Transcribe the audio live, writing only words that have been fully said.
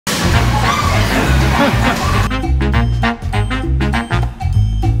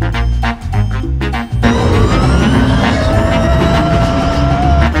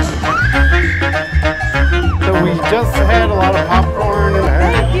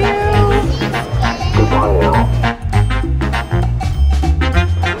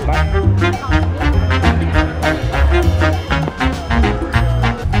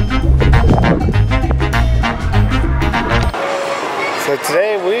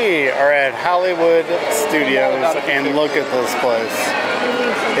We are at Hollywood Studios, and look at this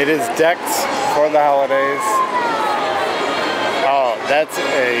place. It is decked for the holidays. Oh, that's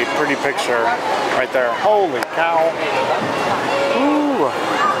a pretty picture right there. Holy cow. Ooh.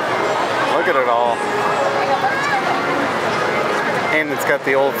 Look at it all. And it's got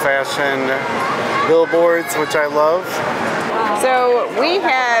the old-fashioned billboards, which I love. So we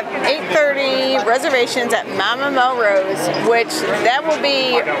have 8:30 reservations at Mama Melrose, which that will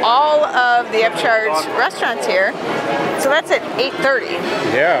be all of the upcharge restaurants here. So that's at 8:30.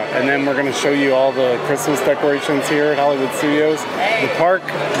 Yeah, and then we're going to show you all the Christmas decorations here at Hollywood Studios. The park,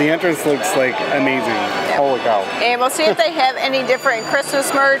 the entrance looks like amazing. Holy cow. And we'll see if they have any different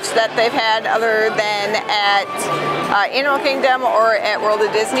Christmas merch that they've had other than at Animal Kingdom or at World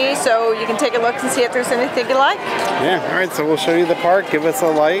of Disney. So you can take a look and see if there's anything you like. Yeah, all right, so we'll show you the park. Give us a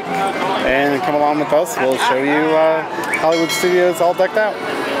like and come along with us. We'll show you Hollywood Studios all decked out.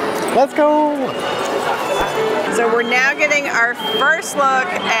 Let's go! So we're now getting our first look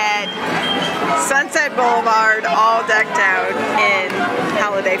at Sunset Boulevard all decked out in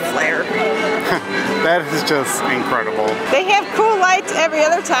holiday flair. That is just incredible. They have cool lights every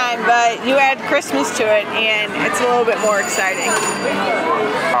other time, but you add Christmas to it and it's a little bit more exciting.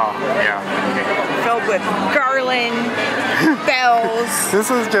 Oh, yeah. Filled with garland, bells, this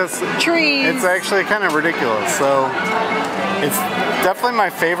is just trees. It's actually kind of ridiculous. So it's definitely my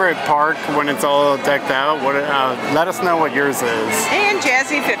favorite park when it's all decked out. Let us know what yours is. And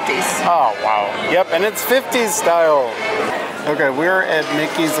jazzy 50s. Oh, wow. Yep, and it's 50s style. Okay, we're at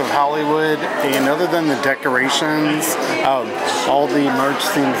Mickey's of Hollywood, and other than the decorations, all the merch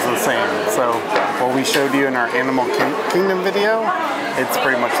seems the same. So what we showed you in our Animal Kingdom video, it's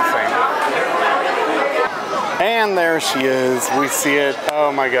pretty much the same. And there she is. We see it.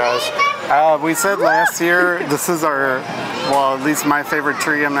 Oh my gosh. We said last year this is our, well, at least my favorite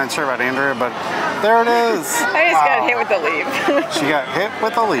tree. I'm not sure about Andrea, but there it is. I just got hit with the leaf. She got hit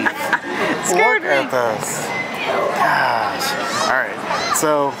with a leaf. Scared Look at this. Gosh. All right.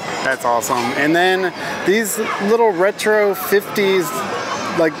 So that's awesome. And then these little retro 50s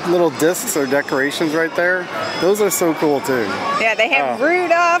like little discs or decorations right there. Those are so cool too. Yeah, they have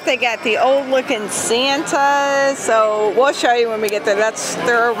Rudolph, they got the old looking Santa, so we'll show you when we get there.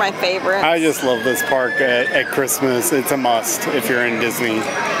 They're my favorites. I just love this park at Christmas. It's a must if you're in Disney.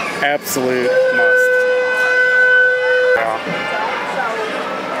 Absolute must. Yeah.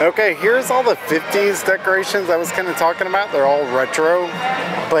 Okay, here's all the 50s decorations I was kind of talking about. They're all retro,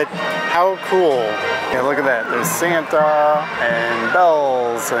 but how cool. Yeah, look at that. There's Santa and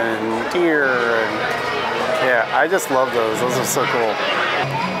bells and deer and yeah, I just love those. Those are so cool.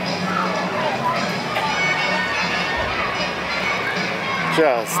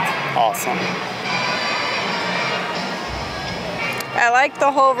 Just awesome. I like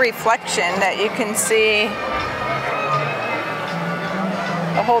the whole reflection that you can see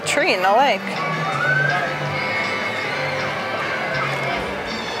the whole tree in the lake.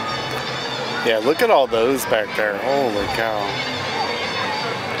 Yeah, look at all those back there. Holy cow.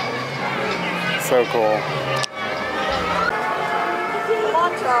 So cool. Come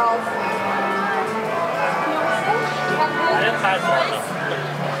on, Charles.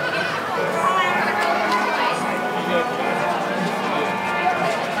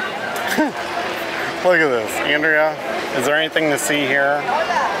 Look at this. Andrea, is there anything to see here?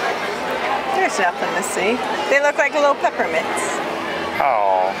 There's nothing to see. They look like little peppermints.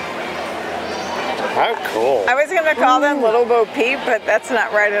 Oh. How cool. I was going to call them Little Bo Peep, but that's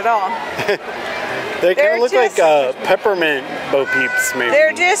not right at all. They kind of look like peppermint Bo Peeps, maybe.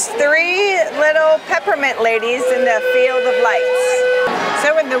 They're just three little peppermint ladies in the field of lights.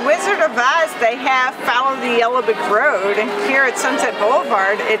 So in the Wizard of Oz, they have Follow the Yellow Brick Road. Here at Sunset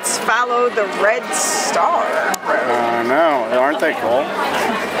Boulevard, it's Follow the Red Star Road. I know. Aren't they cool?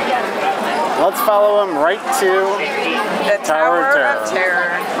 Let's follow them right to the Tower of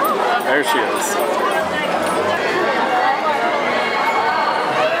Terror. There she is.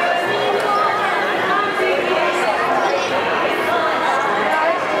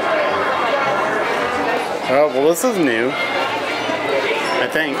 Oh, well, this is new, I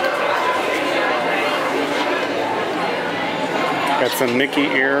think. Got some Mickey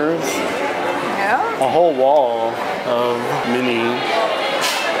ears. Yeah. A whole wall of Minnie.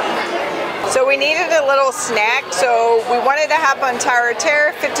 So we needed a little snack, so we wanted to hop on Tower of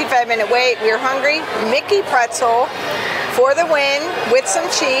Terror, 55-minute wait. We were hungry. Mickey pretzel for the win with some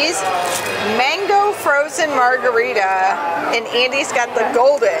cheese. Mango frozen margarita, and Andy's got the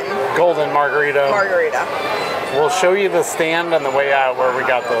golden margarita. We'll show you the stand on the way out where we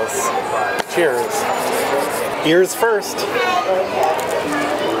got this. Cheers. Ears first.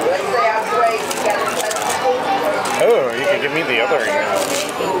 give me the other end.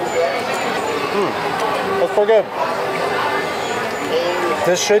 That's pretty good.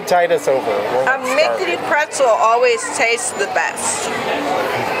 This should tide us over. A Mickey pretzel always tastes the best.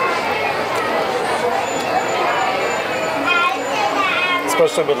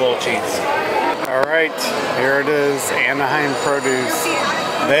 Especially with little cheese. All right, here it is, Anaheim Produce.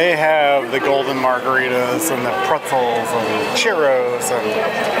 They have the golden margaritas and the pretzels and churros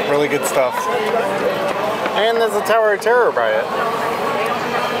and really good stuff. And there's a Tower of Terror by it.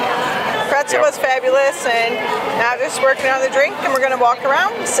 Pretzel was fabulous, and now just working on the drink, and we're going to walk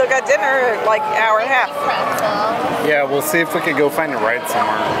around. We still got dinner like an hour and a half. Yeah, we'll see if we could go find a ride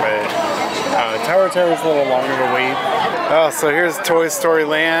somewhere, but Tower of Terror is a little longer to wait. Oh, so here's Toy Story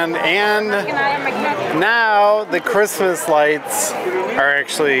Land, and now the Christmas lights are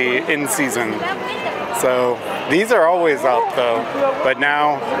actually in season. So these are always up though, but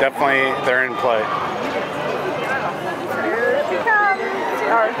now definitely they're in play.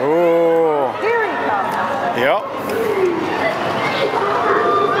 Oh, Here he comes. yep.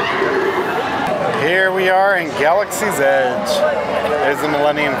 Here we are in Galaxy's Edge. There's the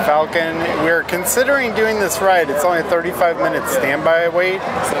Millennium Falcon. We're considering doing this ride. It's only a 35-minute standby wait,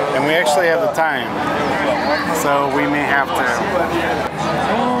 and we actually have the time. So we may have to.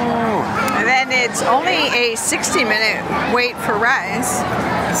 Oh. And then it's only a 60-minute wait for Rise.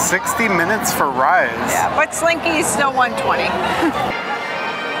 60 minutes for Rise. Yeah, but Slinky's still 120.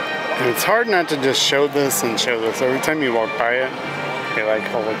 And it's hard not to just show this and show this. Every time you walk by it, you're like,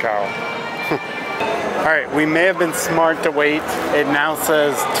 holy cow. All right, we may have been smart to wait. It now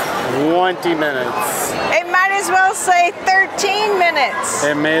says 20 minutes. It might as well say 13 minutes.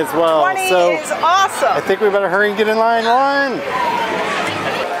 It may as well. 20 so is awesome. I think we better hurry and get in line. Run!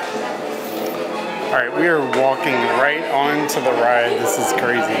 All right, we are walking right onto the ride. This is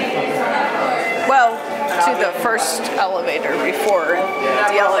crazy. Well, to the first elevator before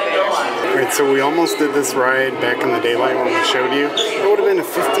the elevator. All right, so we almost did this ride back in the daylight when we showed you. It would have been a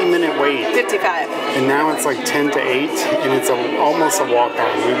 50-minute wait. 55. And now it's like 10 to 8, and it's almost a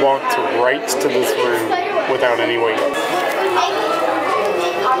walk-on. We walked right to this room without any wait.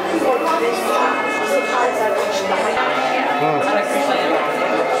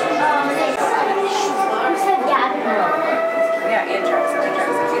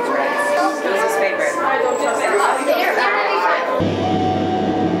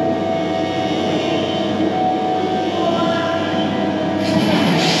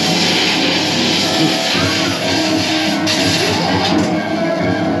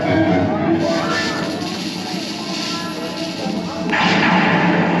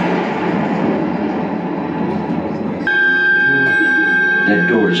 That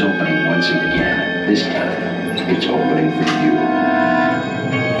door is opening once again. This time, it's opening for you.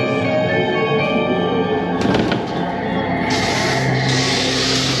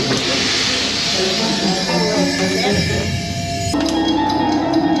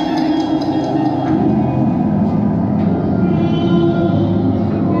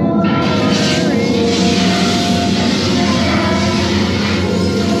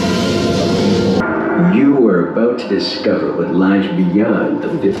 You are about to discover what lies beyond the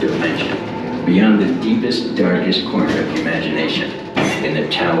fifth dimension, beyond the deepest, darkest corner of imagination, in the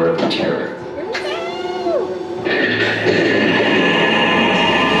Tower of Terror.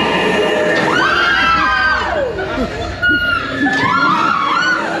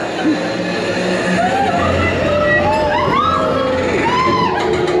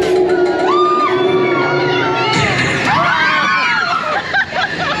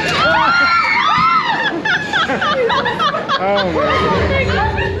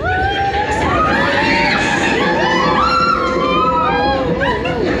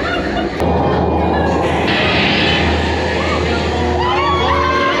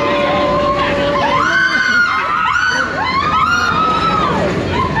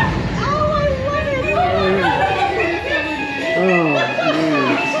 Oh,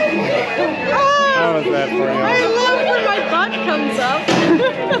 how was that for you? I love when my butt comes up.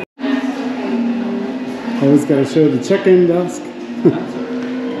 Always got to show the check-in desk.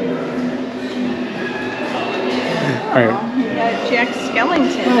 All right. Jack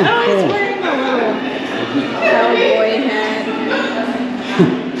Skellington. Oh, cool. He's wearing a little cowboy hat.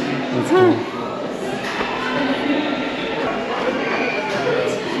 That's cool.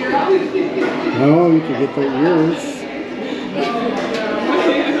 Oh, you can get the ears.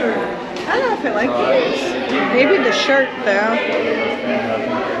 I don't know if I like the ears. Maybe the shirt, though.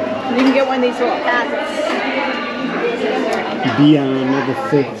 You can get one of these little hats. Beyond the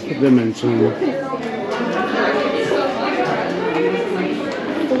fifth dimension.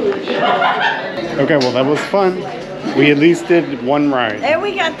 Okay, well that was fun. We at least did one ride. And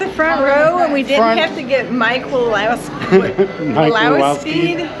we got the front row, and we didn't have to get Mike Wazowski,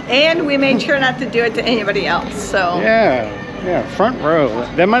 and we made sure not to do it to anybody else. So yeah, front row.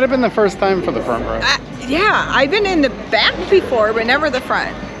 That might have been the first time for the front row. Yeah, I've been in the back before, but never the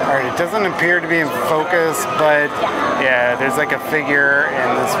front. All right, it doesn't appear to be in focus, but yeah, there's like a figure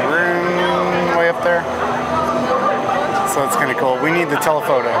in this room way up there. So it's kind of cool. We need the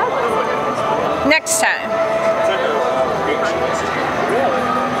telephoto. Next time.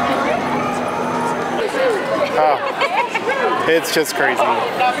 Oh, it's just crazy.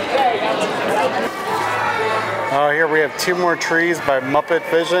 Oh, here we have 2 more trees by Muppet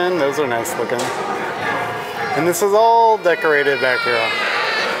Vision. Those are nice looking. And this is all decorated back here.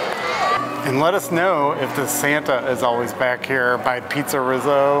 And let us know if the Santa is always back here by Pizza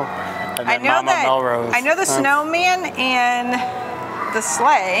Rizzo and then Mama Melrose. I know the snowman and the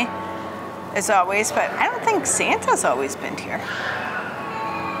sleigh is always, but I don't think Santa's always been here.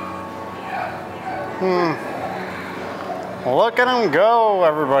 Look at him go,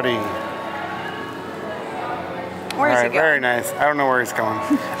 everybody. Where's he going? Very nice. I don't know where he's going.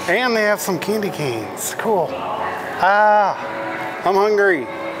 And they have some candy canes. Cool. Ah, I'm hungry.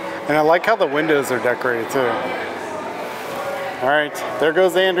 And I like how the windows are decorated too. All right, there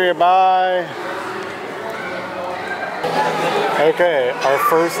goes Andrea. Bye. Okay, our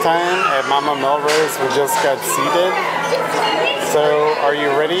first time at Mama Melrose, we just got seated. So, are you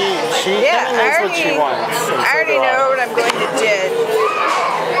ready? She kind of knows what she wants. I already know what I'm going to do.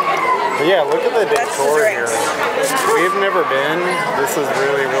 But yeah, look at the decor here. We've never been. This is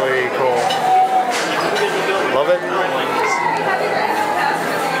really, really cool. Love it.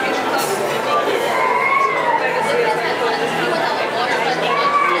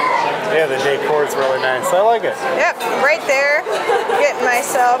 Yeah, the decor is really nice. I like it. Yep, right there, getting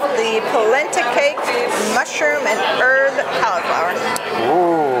myself the polenta cake, mushroom and herb cauliflower.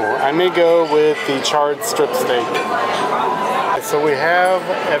 Ooh, I may go with the charred strip steak. So we have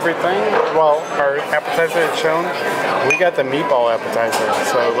everything. Well, our appetizer is shown. We got the meatball appetizer.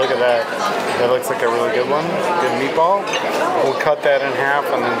 So look at that. That looks like a really good one. Good meatball. We'll cut that in half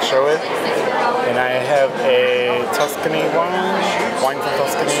and then show it. And I have a Tuscany wine from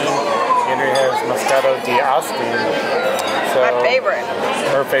Tuscany. Andrea has Moscato di Asti. So, my favorite.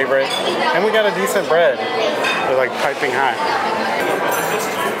 Her favorite. And we got a decent bread. They're like piping hot.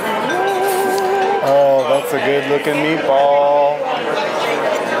 Oh, that's a good looking meatball.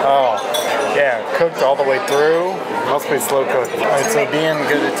 Oh, yeah, cooked all the way through. Must be slow cooked. All right, so being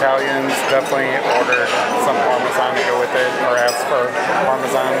good Italians, definitely ordered some Parmesan to go with it, or asked for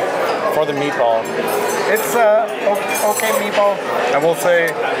Parmesan for the meatball. It's okay meatball. I will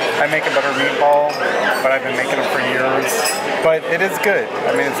say I make a better meatball, but I've been making them for years. But it is good.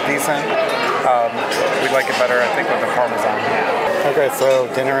 I mean, it's decent. We like it better, I think, with the Parmesan. Okay, so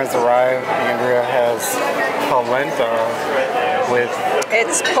dinner has arrived. Andrea has polenta with...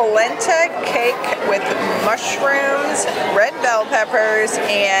 It's polenta cake with mushrooms, red bell peppers,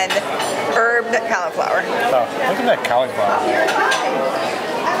 and herbed cauliflower. Oh, look at that cauliflower.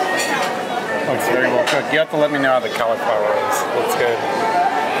 Looks very well cooked. You have to let me know how the cauliflower is. Looks good.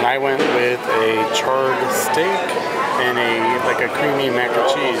 And I went with a charred steak and like a creamy mac and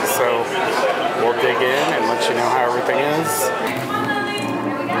cheese. So we'll dig in and let you know how everything is.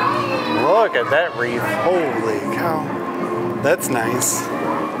 Look at that wreath. Holy cow. That's nice.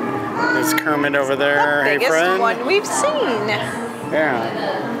 There's Kermit over there. Hey, friend. The biggest one we've seen. Yeah.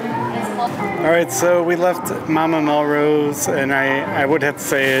 All right, so we left Mama Melrose, and I would have to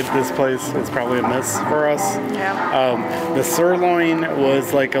say this place is probably a miss for us. Yeah. The sirloin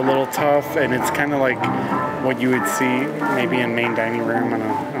was like a little tough, and it's kind of like what you would see maybe in main dining room on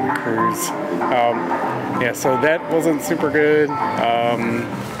a cruise. Yeah, so that wasn't super good.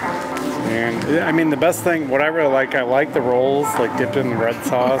 And I mean, the best thing, what I really like, I like the rolls, like dipped in the red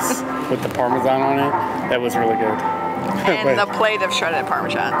sauce with the Parmesan on it. That was really good. And the plate of shredded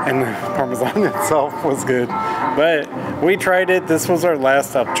Parmesan. And the Parmesan itself was good. But we tried it. This was our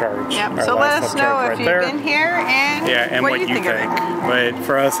last upcharge. Yep. So let us know if you've been here and what you think of it. But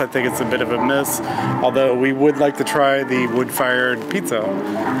for us, I think it's a bit of a miss. Although we would like to try the wood-fired pizza.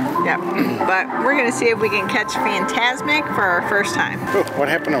 Yep. But we're going to see if we can catch Fantasmic for our first time. Ooh, what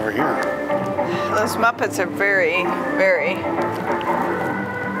happened over here? Those Muppets are very, very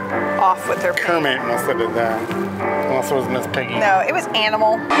off with their paint. Kermit must have did that. Unless it was Miss Piggy. No, it was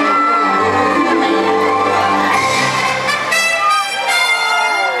Animal.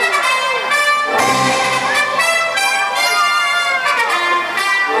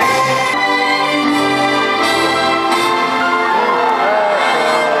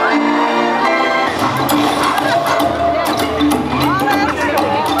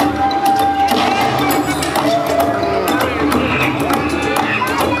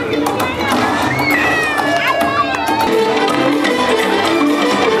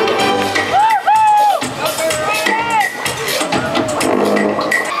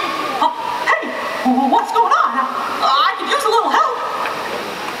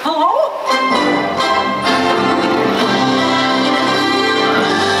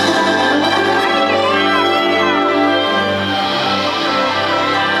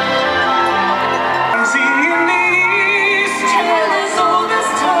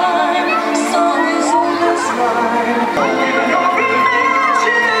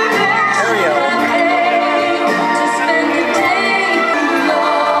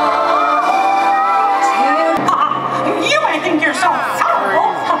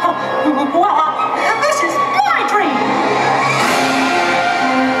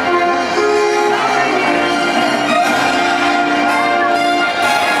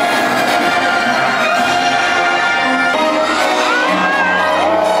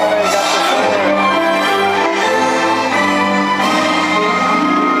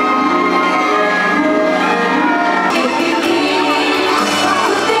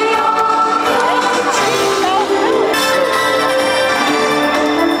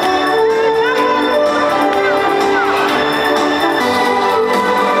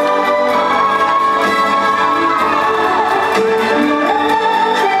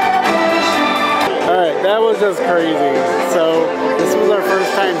 just crazy. So this was our first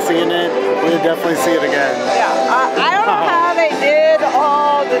time seeing it. We would definitely see it again. Yeah, I don't know how they did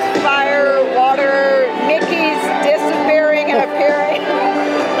all the fire, water, Mickey's disappearing and appearing.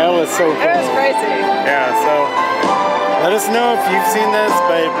 That was so cool. It was crazy. Yeah, so let us know if you've seen this,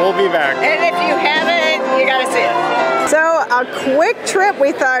 but we'll be back. And if you haven't, you gotta see it. So a quick trip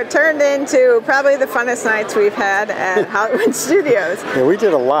we thought turned into probably the funnest nights we've had at Hollywood Studios. Yeah, we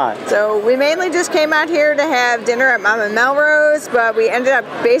did a lot. So we mainly just came out here to have dinner at Mama Melrose, but we ended up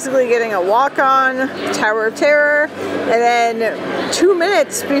basically getting a walk-on Tower of Terror. And then 2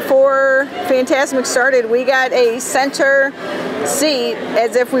 minutes before Fantasmic started, we got a center seat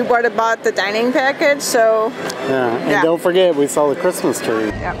as if we would have bought the dining package. So yeah, and don't forget, we saw the Christmas tree.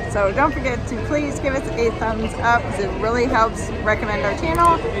 Yeah, so don't forget to please give us a thumbs up because it really helps recommend our channel.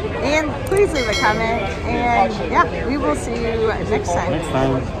 And please leave a comment. And yeah, we will see you next time. Next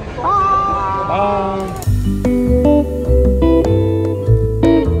time. Bye. Bye.